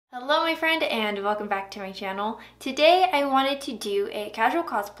Hello my friend and welcome back to my channel. Today I wanted to do a casual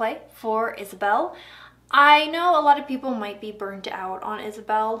cosplay for Isabelle. I know a lot of people might be burnt out on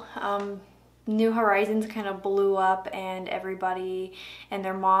Isabelle. New Horizons kind of blew up and everybody and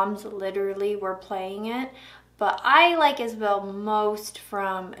their moms literally were playing it. But I like Isabelle most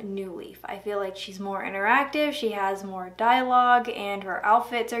from New Leaf. I feel like she's more interactive, she has more dialogue, and her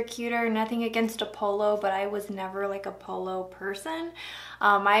outfits are cuter. Nothing against a polo, but I was never like a polo person.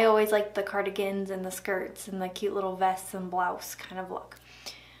 I always liked the cardigans and the skirts and the cute little vests and blouse kind of look.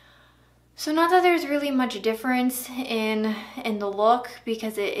 So not that there's really much difference in the look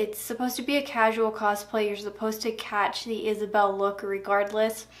because it's supposed to be a casual cosplay. You're supposed to catch the Isabelle look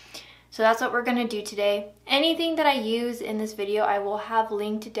regardless. So that's what we're gonna do today. Anything that I use in this video, I will have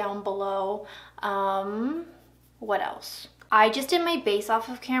linked down below. What else? I just did my base off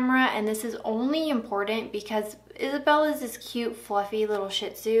of camera, and this is only important because Isabelle is this cute, fluffy little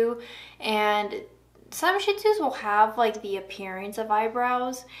Shih Tzu, and some Shih Tzus will have like the appearance of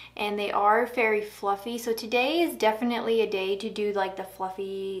eyebrows, and they are very fluffy. So today is definitely a day to do like the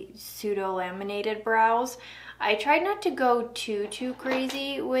fluffy pseudo laminated brows. I tried not to go too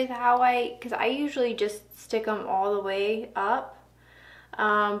crazy with how because I usually just stick them all the way up.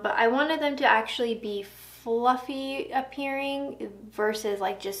 But I wanted them to actually be fluffy appearing versus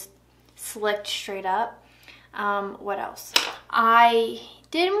like just slicked straight up. What else? I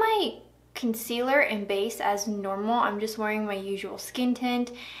did my concealer and base as normal. I'm just wearing my usual skin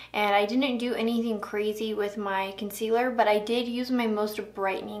tint, and I didn't do anything crazy with my concealer, but I did use my most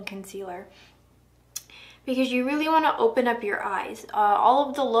brightening concealer because you really want to open up your eyes. All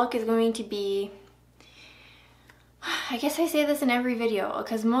of the look is going to be, I guess I say this in every video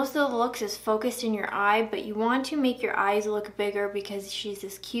because most of the looks is focused in your eye, but you want to make your eyes look bigger because she's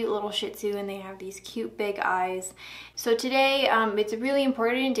this cute little Shih Tzu and they have these cute big eyes. So today it's really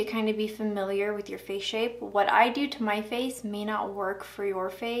important to kind of be familiar with your face shape. What I do to my face may not work for your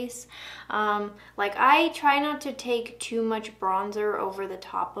face. Like I try not to take too much bronzer over the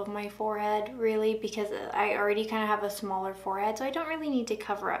top of my forehead really because I already kind of have a smaller forehead, so I don't really need to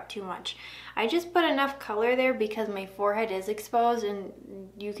cover up too much. I just put enough color there because my forehead is exposed, and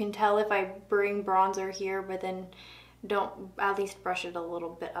you can tell if I bring bronzer here, but then don't at least brush it a little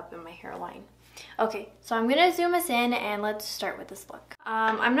bit up in my hairline. Okay, so I'm gonna zoom us in and let's start with this look.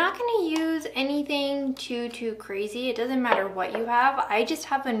 I'm not gonna use anything too crazy. It doesn't matter what you have. I just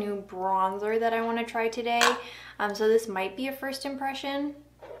have a new bronzer that I want to try today. So this might be a first impression,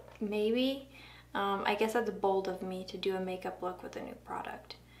 maybe. I guess that's bold of me to do a makeup look with a new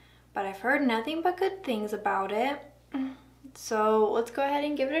product, but I've heard nothing but good things about it. So let's go ahead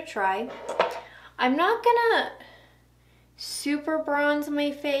and give it a try. I'm not gonna super bronze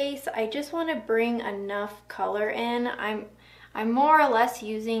my face. I just want to bring enough color in. I'm more or less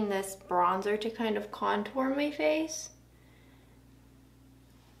using this bronzer to kind of contour my face.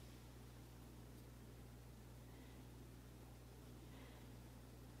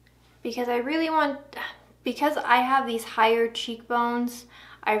 Because I really want, because I have these higher cheekbones,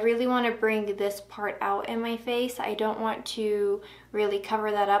 I really want to bring this part out in my face. I don't want to really cover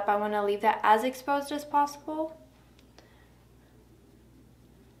that up. I want to leave that as exposed as possible.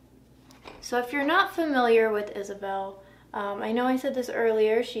 So if you're not familiar with Isabelle, I know I said this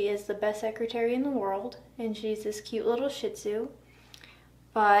earlier, she is the best secretary in the world, and she's this cute little Shih Tzu.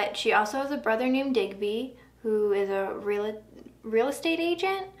 But she also has a brother named Digby, who is a real estate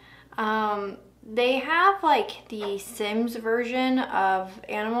agent. They have like the Sims version of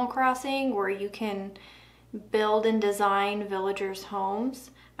Animal Crossing where you can build and design villagers' homes.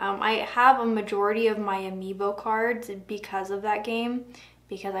 I have a majority of my amiibo cards because of that game,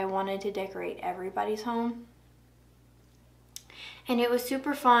 because I wanted to decorate everybody's home. And it was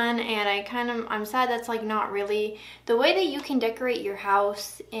super fun, and I'm sad that's like not really, the way that you can decorate your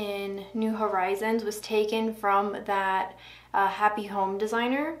house in New Horizons was taken from that Happy Home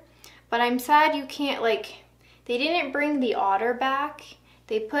designer. But I'm sad you can't, like, they didn't bring the otter back.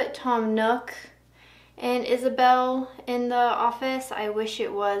 They put Tom Nook and Isabelle in the office. I wish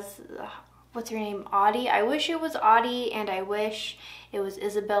it was, what's her name, Audie? I wish it was Audie, and I wish it was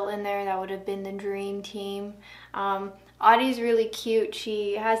Isabelle in there. That would have been the dream team. Audie's really cute.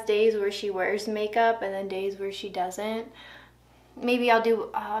 She has days where she wears makeup and then days where she doesn't. Maybe I'll do,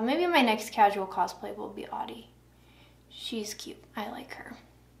 maybe my next casual cosplay will be Audie. She's cute. I like her.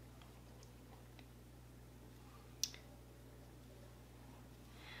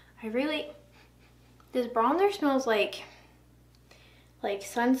 This bronzer smells like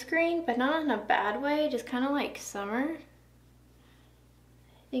sunscreen, but not in a bad way, just kind of like summer.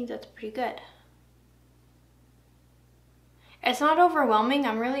 I think that's pretty good. It's not overwhelming.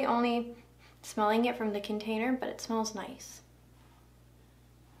 I'm really only smelling it from the container, but it smells nice.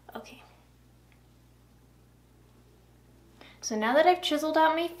 Okay. So now that I've chiseled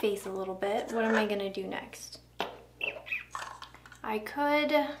out my face a little bit, what am I gonna do next? I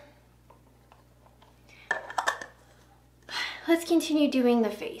could... Let's continue doing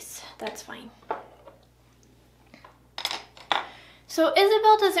the face. That's fine. So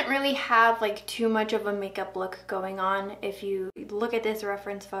Isabelle doesn't really have like too much of a makeup look going on. If you look at this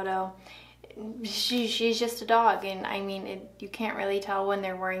reference photo, she's just a dog, and I mean you can't really tell when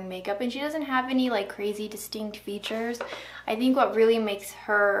they're wearing makeup, and she doesn't have any like crazy distinct features. I think what really makes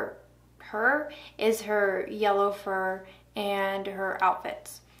her is her yellow fur and her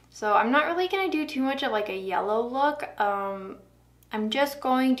outfits. So I'm not really gonna do too much of like a yellow look. I'm just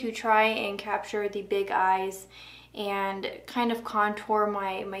going to try and capture the big eyes and kind of contour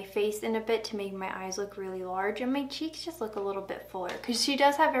my face in a bit to make my eyes look really large, and my cheeks just look a little bit fuller, because she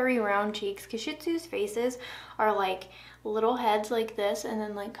does have very round cheeks, because Shih Tzu's faces are like little heads like this, and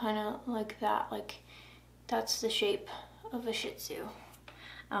then like kind of like that, like that's the shape of a Shih Tzu.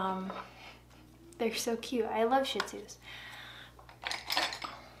 They're so cute. I love Shih Tzus.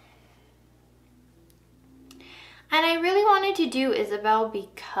 And I really wanted to do Isabelle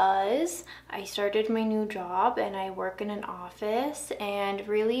because I started my new job and I work in an office, and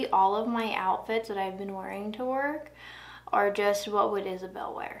really all of my outfits that I've been wearing to work are just what would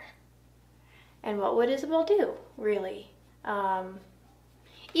Isabelle wear. And what would Isabelle do, really?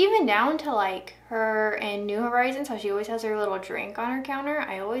 Even down to like her in New Horizons, how she always has her little drink on her counter.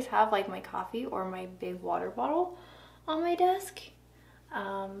 I always have like my coffee or my big water bottle on my desk,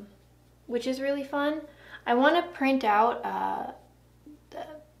 which is really fun. I want to print out a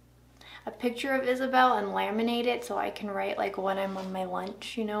picture of Isabelle and laminate it so I can write like when I'm on my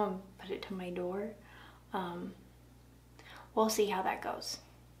lunch, you know, and put it to my door. We'll see how that goes.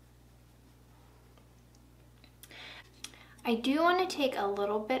 I do want to take a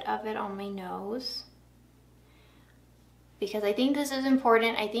little bit of it on my nose, because I think this is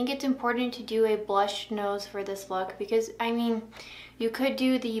important. I think it's important to do a blushed nose for this look, because I mean, you could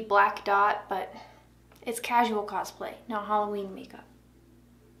do the black dot, but it's casual cosplay, not Halloween makeup.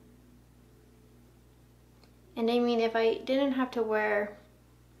 And I mean, if I didn't have to wear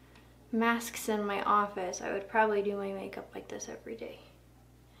masks in my office, I would probably do my makeup like this every day.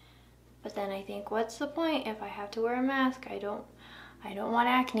 But then I think, what's the point if I have to wear a mask? I don't want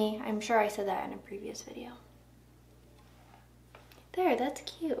acne. I'm sure I said that in a previous video. There, that's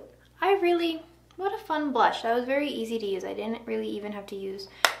cute. What a fun blush. That was very easy to use. I didn't really even have to use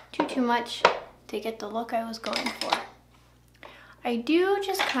too much to get the look I was going for. I do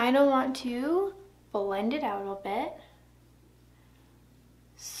just kind of want to blend it out a bit,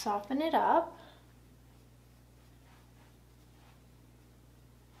 soften it up.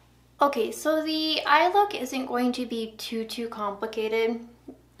 Okay, so the eye look isn't going to be too complicated.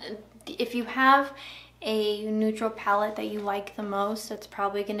 If you have a neutral palette that you like the most, that's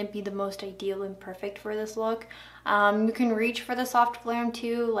probably going to be the most ideal and perfect for this look. You can reach for the soft glam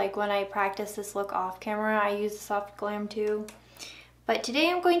too, like when I practice this look off camera, I use the soft glam too. But today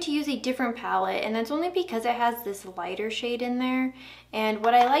I'm going to use a different palette, and that's only because it has this lighter shade in there. And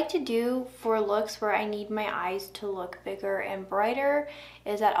what I like to do for looks where I need my eyes to look bigger and brighter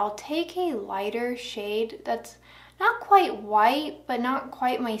is that I'll take a lighter shade that's not quite white, but not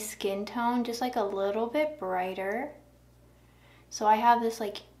quite my skin tone, just like a little bit brighter. So I have this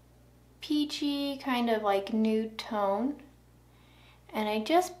like peachy kind of like nude tone, and I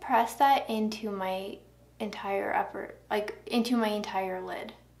just press that into my entire into my entire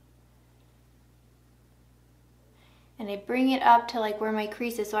lid. And I bring it up to like where my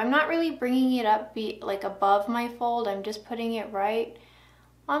crease is. So I'm not really bringing it up like above my fold, I'm just putting it right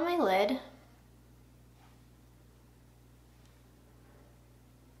on my lid.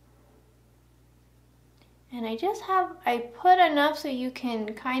 And I put enough so you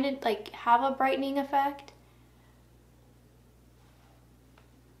can kind of like have a brightening effect.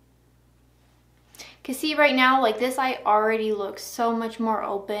 Cause see right now, like this eye already looks so much more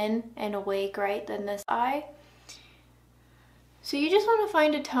open and awake, right, than this eye. So you just want to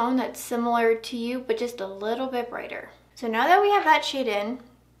find a tone that's similar to you, but just a little bit brighter. So now that we have that shade in,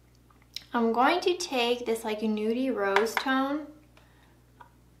 I'm going to take this like nudie rose tone,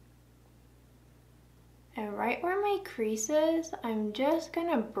 and right where my crease is, I'm just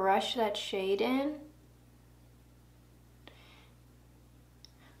gonna brush that shade in.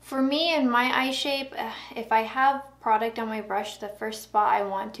 For me and my eye shape, if I have product on my brush, the first spot I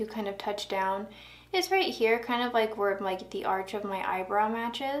want to kind of touch down is right here, kind of like where like the arch of my eyebrow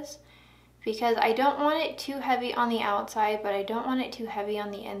matches. because I don't want it too heavy on the outside, but I don't want it too heavy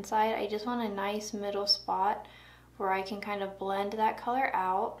on the inside. I just want a nice middle spot where I can kind of blend that color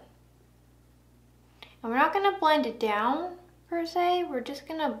out. And we're not going to blend it down per se. We're just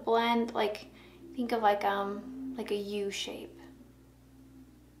going to blend, like, think of like a U shape.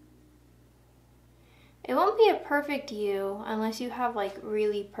 It won't be a perfect U unless you have like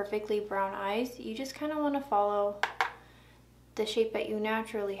really perfectly brown eyes. You just kind of want to follow the shape that you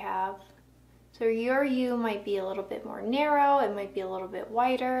naturally have. So your U might be a little bit more narrow, it might be a little bit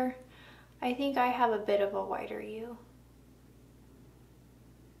wider. I think I have a bit of a wider U.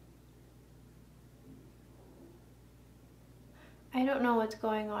 I don't know what's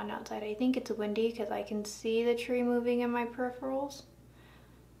going on outside. I think it's windy because I can see the tree moving in my peripherals.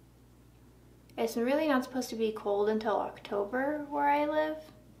 It's really not supposed to be cold until October where I live.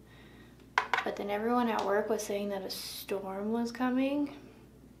 But then everyone at work was saying that a storm was coming.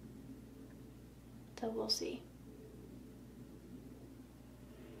 So we'll see.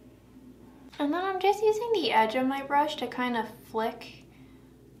 And then I'm just using the edge of my brush to kind of flick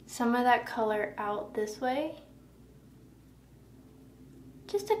some of that color out this way.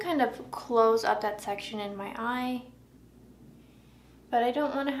 Just to kind of close up that section in my eye. But I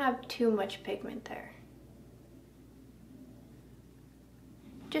don't want to have too much pigment there.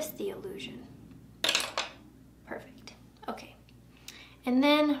 Just the illusion. Perfect. Okay. And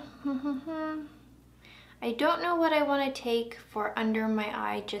then, I don't know what I want to take for under my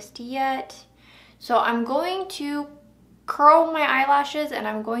eye just yet. So I'm going to curl my eyelashes and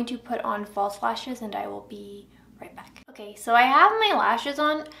I'm going to put on false lashes and I will be right back. Okay, so I have my lashes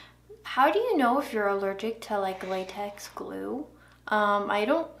on. How do you know if you're allergic to like latex glue? I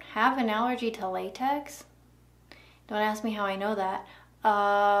don't have an allergy to latex. Don't ask me how I know that.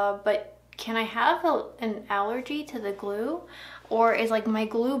 But can I have an allergy to the glue? Or is like my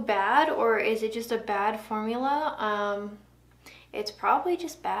glue bad, or is it just a bad formula? It's probably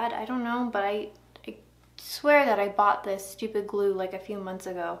just bad, I don't know, but I swear that I bought this stupid glue like a few months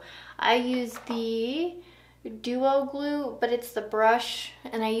ago. I use the Duo glue, but it's the brush,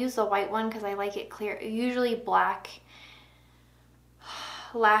 and I use the white one because I like it clear. Usually black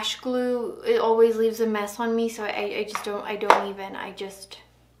lash glue, it always leaves a mess on me, so I just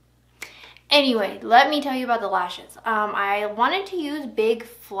anyway, let me tell you about the lashes. I wanted to use big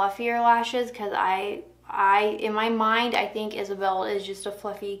fluffier lashes because I in my mind I think Isabelle is just a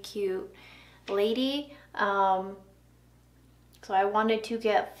fluffy cute lady, so I wanted to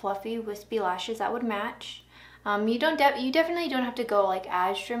get fluffy wispy lashes that would match. You definitely don't have to go like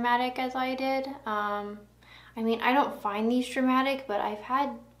as dramatic as I did. I mean, I don't find these dramatic, but I've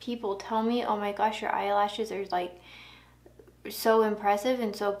had people tell me, oh my gosh, your eyelashes are like so impressive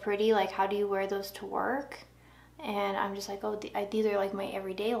and so pretty, like how do you wear those to work? And I'm just like, oh, these are like my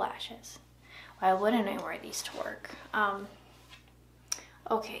everyday lashes. Why wouldn't I wear these to work?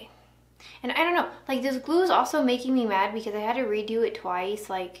 Okay. And I don't know, like this glue is also making me mad because I had to redo it twice.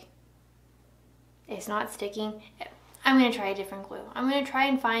 Like, it's not sticking. I'm gonna try a different glue. I'm gonna try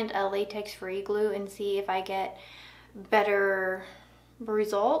and find a latex-free glue and see if I get better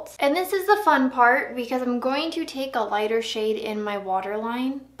results. And this is the fun part because I'm going to take a lighter shade in my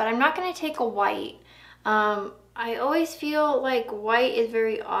waterline, but I'm not gonna take a white. I always feel like white is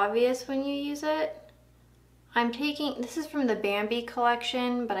very obvious when you use it. I'm taking, this is from the Bambi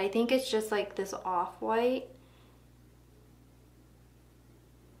collection, but I think it's just like this off-white.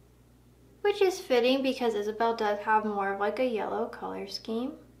 Which is fitting because Isabelle does have more of like a yellow color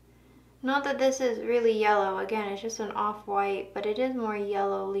scheme. Not that this is really yellow, again, it's just an off-white, but it is more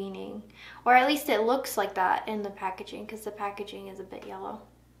yellow leaning. Or at least it looks like that in the packaging because the packaging is a bit yellow.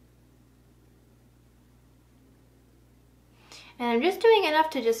 And I'm just doing enough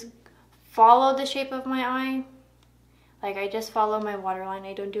to just follow the shape of my eye. Like I just follow my waterline,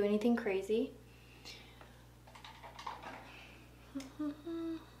 I don't do anything crazy.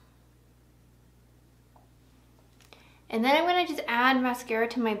 And then I'm going to just add mascara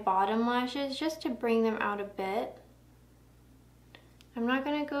to my bottom lashes just to bring them out a bit. I'm not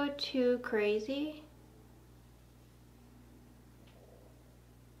going to go too crazy.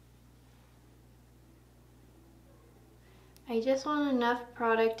 I just want enough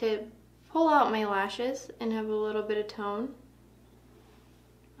product to pull out my lashes and have a little bit of tone.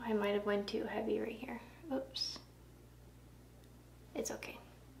 I might have went too heavy right here. Oops. It's okay.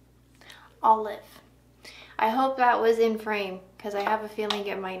 I'll live. I hope that was in frame because I have a feeling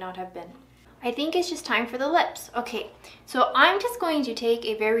it might not have been. I think it's just time for the lips. Okay, so I'm just going to take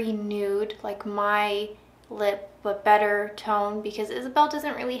a very nude, like my lip, but better tone because Isabelle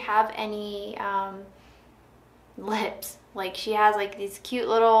doesn't really have any lips. Like she has like these cute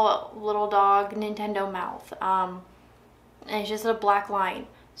little dog Nintendo mouth. And it's just a black line.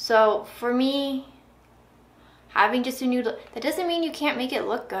 So for me, having just a nude lip, that doesn't mean you can't make it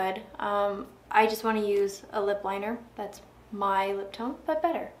look good. I just want to use a lip liner that's my lip tone, but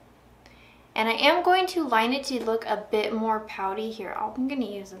better. And I am going to line it to look a bit more pouty here. I'm going to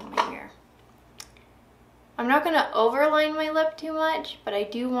use it right here. I'm not going to overline my lip too much, but I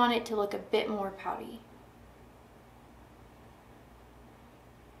do want it to look a bit more pouty.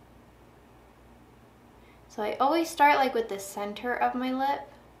 So I always start like with the center of my lip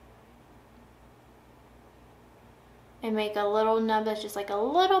and make a little nub that's just like a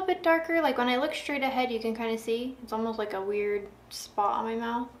little bit darker. Like when I look straight ahead, you can kind of see it's almost like a weird spot on my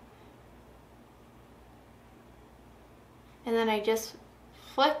mouth. And then I just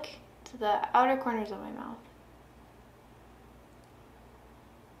flick to the outer corners of my mouth.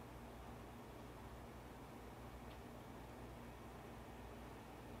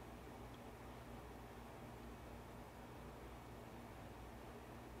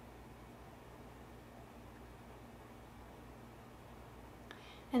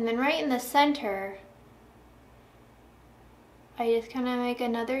 And then right in the center, I just kind of make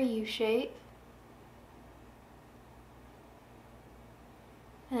another U shape.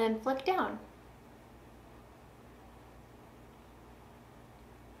 And then flick down.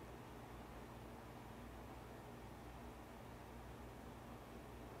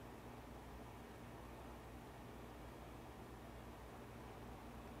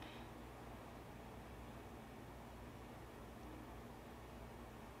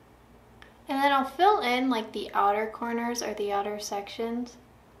 And then I'll fill in like the outer corners or the outer sections.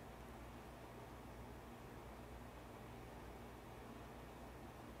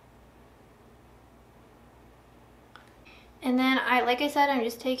 And then like I said, I'm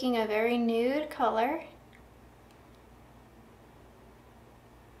just taking a very nude color.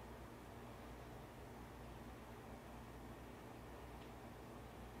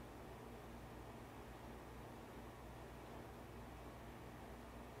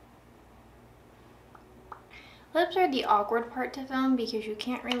 Lips are the awkward part to film because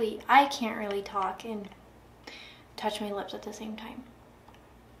I can't really talk and touch my lips at the same time.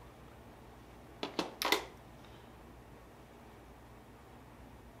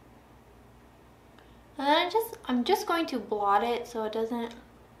 And then I'm just going to blot it so it doesn't,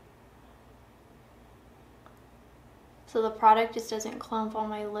 so the product just doesn't clump on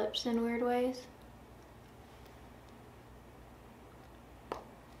my lips in weird ways.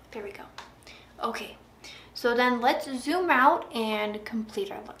 There we go. Okay, so then let's zoom out and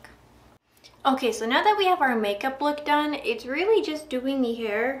complete our look. Okay, so now that we have our makeup look done, it's really just doing the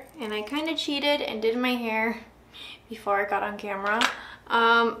hair, and I kind of cheated and did my hair before I got on camera.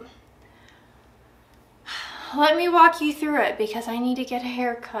 Let me walk you through it because I need to get a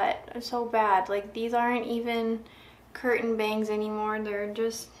haircut so bad. Like, these aren't even curtain bangs anymore. They're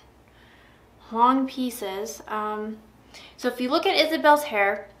just long pieces. So if you look at Isabelle's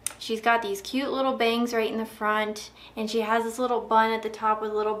hair, she's got these cute little bangs right in the front, and she has this little bun at the top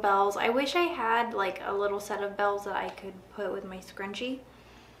with little bells. I wish I had like a little set of bells that I could put with my scrunchie.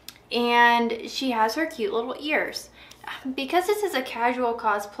 And she has her cute little ears. Because this is a casual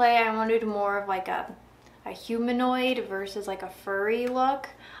cosplay, I wanted more of like a humanoid versus like a furry look.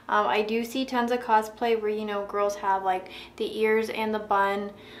 I do see tons of cosplay where, you know, girls have like the ears and the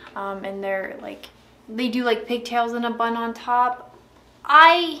bun, and they're like, they do like pigtails and a bun on top.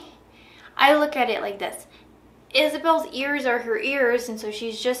 I look at it like this. Isabelle's ears are her ears, and so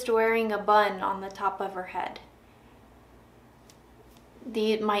she's just wearing a bun on the top of her head.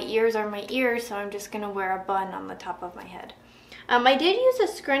 My ears are my ears, so I'm just gonna wear a bun on the top of my head. I did use a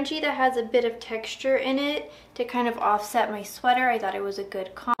scrunchie that has a bit of texture in it to kind of offset my sweater. I thought it was a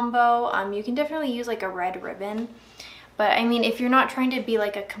good combo. You can definitely use like a red ribbon. But I mean, if you're not trying to be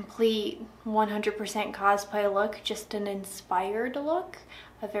like a complete 100% cosplay look, just an inspired look,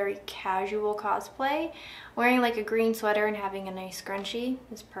 a very casual cosplay, wearing like a green sweater and having a nice scrunchie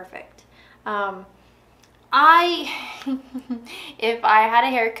is perfect. If I had a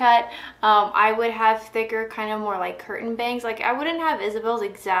haircut, I would have thicker, kind of more like curtain bangs. Like, I wouldn't have Isabelle's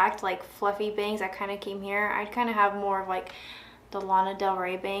exact like fluffy bangs that kind of came here. I'd kind of have more of like the Lana Del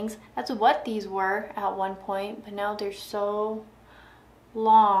Rey bangs. That's what these were at one point, but now they're so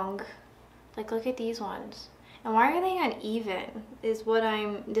long. Like, look at these ones. And why are they uneven is what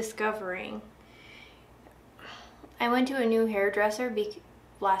I'm discovering. I went to a new hairdresser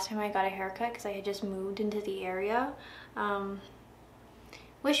last time I got a haircut because I had just moved into the area.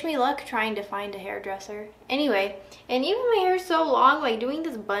 Wish me luck trying to find a hairdresser. Anyway, and even my hair's so long, like doing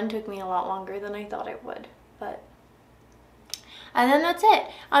this bun took me a lot longer than I thought it would. but and then that's it.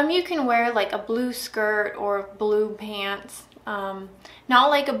 You can wear like a blue skirt or blue pants. Not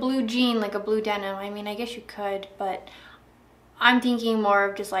like a blue jean, like a blue denim. I mean, I guess you could, but I'm thinking more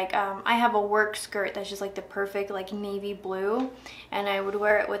of just like, I have a work skirt that's just like the perfect like navy blue, and I would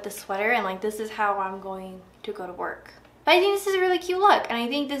wear it with the sweater, and like this is how I'm going to go to work. But I think this is a really cute look, and I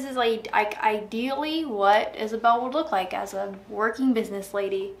think this is like ideally what Isabelle would look like as a working business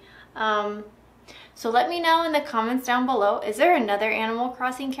lady. So let me know in the comments down below, is there another Animal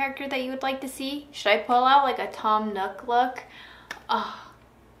Crossing character that you would like to see? Should I pull out like a Tom Nook look? Oh,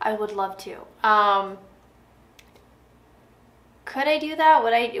 I would love to. Could I do that?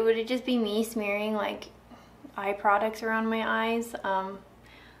 Would it just be me smearing like eye products around my eyes?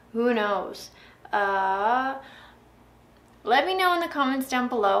 Who knows? Let me know in the comments down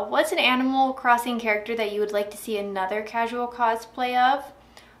below, what's an Animal Crossing character that you would like to see another casual cosplay of?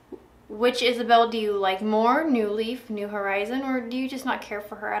 Which Isabelle do you like more? New Leaf, New Horizon, or do you just not care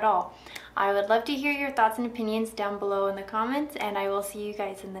for her at all? I would love to hear your thoughts and opinions down below in the comments, and I will see you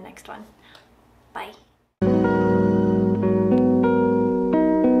guys in the next one. Bye.